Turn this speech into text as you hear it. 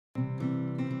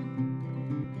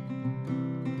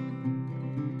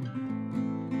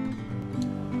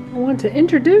I want to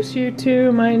introduce you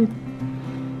to my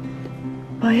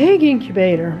egg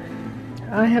incubator.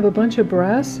 I have a bunch of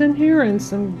Bresse in here and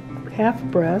some half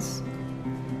Bresse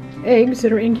eggs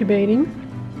that are incubating.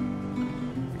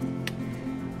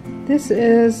 This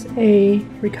is a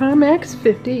Recom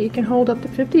X50. It can hold up to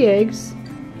 50 eggs.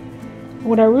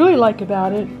 What I really like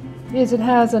about it is it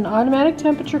has an automatic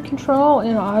temperature control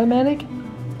and an automatic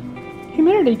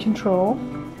humidity control,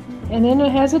 and then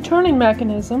it has a turning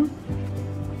mechanism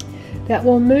that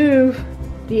will move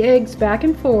the eggs back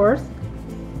and forth.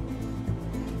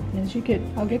 As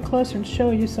I'll get closer and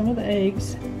show you some of the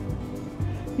eggs.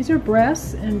 These are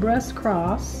Bresse and Bresse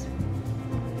Cross,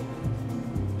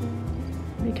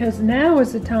 because now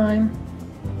is the time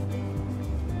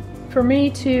for me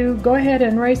to go ahead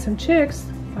and raise some chicks.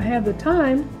 I have the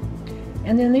time,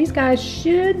 and then these guys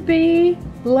should be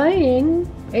laying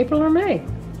April or May,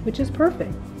 which is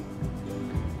perfect.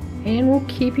 And we'll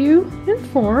keep you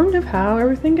informed of how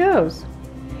everything goes.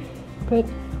 But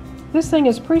this thing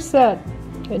is preset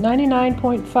at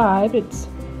 99.5. It's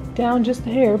down just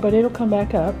a hair, but it'll come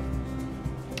back up.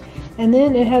 And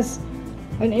then it has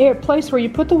an place where you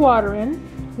put the water in,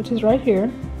 which is right here.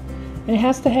 And it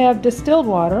has to have distilled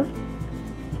water.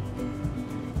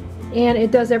 And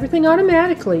it does everything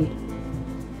automatically.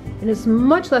 And it's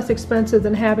much less expensive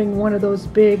than having one of those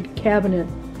big cabinet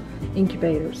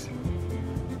incubators.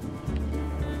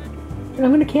 And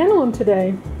I'm going to candle them today,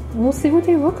 and we'll see what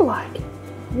they look like.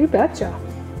 You betcha.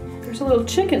 There's a little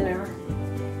chick in there.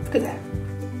 Look at that.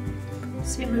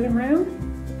 See it moving around?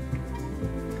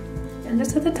 And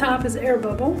this at the top is air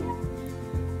bubble.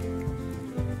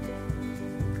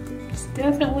 It's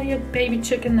definitely a baby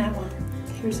chicken, that one.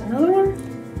 Here's another one.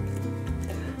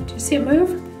 Do you see it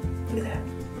move? Look at that.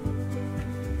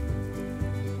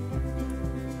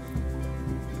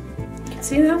 You can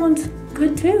see that one's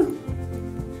good too.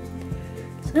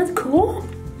 Isn't that cool?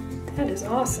 That is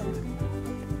awesome.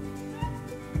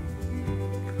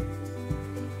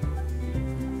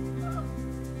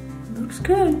 Looks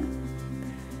good.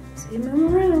 See it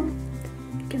move around.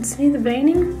 You can see the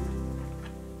veining.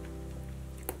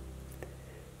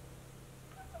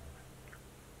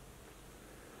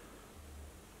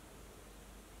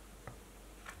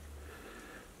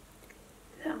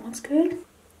 That one's good.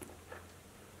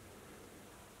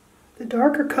 The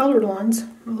darker colored ones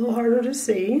are a little harder to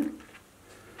see.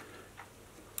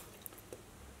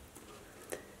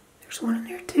 There's one in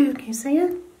there too. Can you see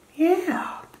it?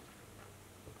 Yeah.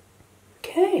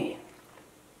 Okay.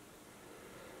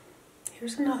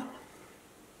 Here's another one.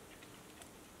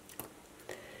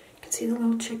 You can see the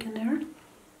little chicken there.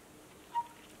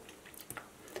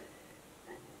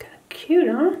 Kind of cute,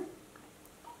 huh?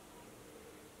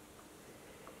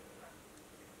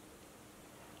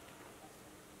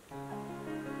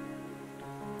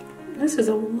 This is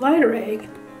a lighter egg.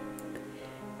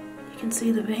 You can see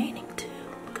the veining too.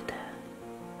 Look at that.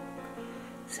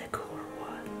 Is that cool or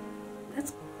what?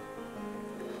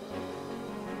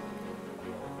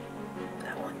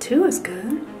 That one too is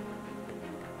good.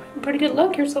 Pretty good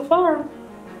luck here so far.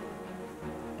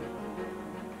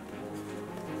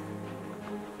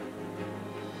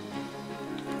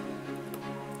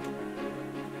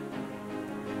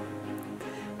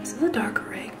 This is a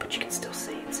darker egg, but you can still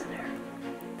see it's in there.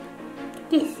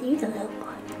 You see the little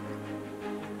one.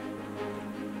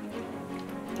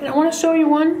 And I want to show you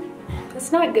one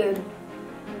that's not good.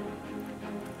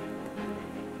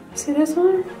 See this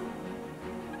one?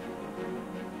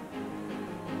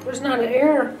 There's not an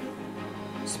air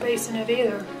space in it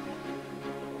either.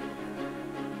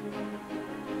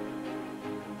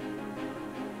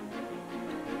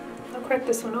 I'll crack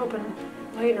this one open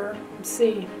later and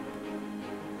see.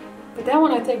 But that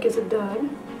one I think is a dud.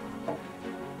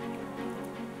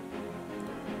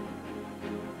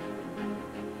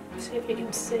 See if you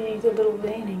can see the little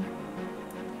veining.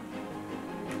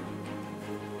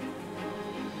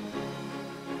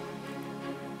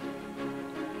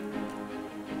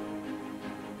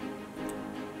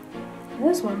 And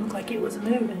this one looked like it was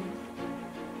moving.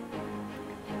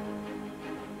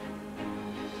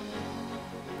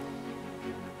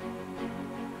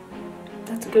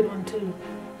 That's a good one too.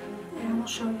 And we'll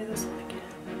show you this one again.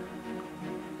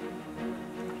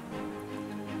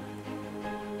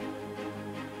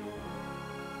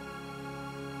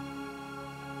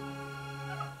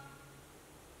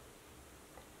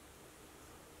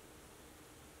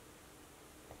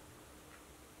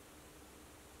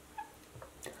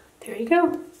 There you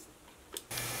go.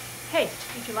 Hey,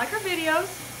 if you like our videos,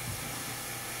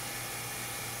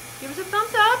 give us a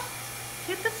thumbs up,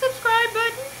 hit the subscribe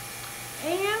button,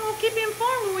 and we'll keep you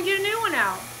informed when we get a new one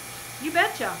out. You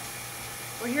betcha.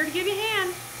 We're here to give you a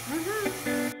hand.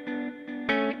 Mhm.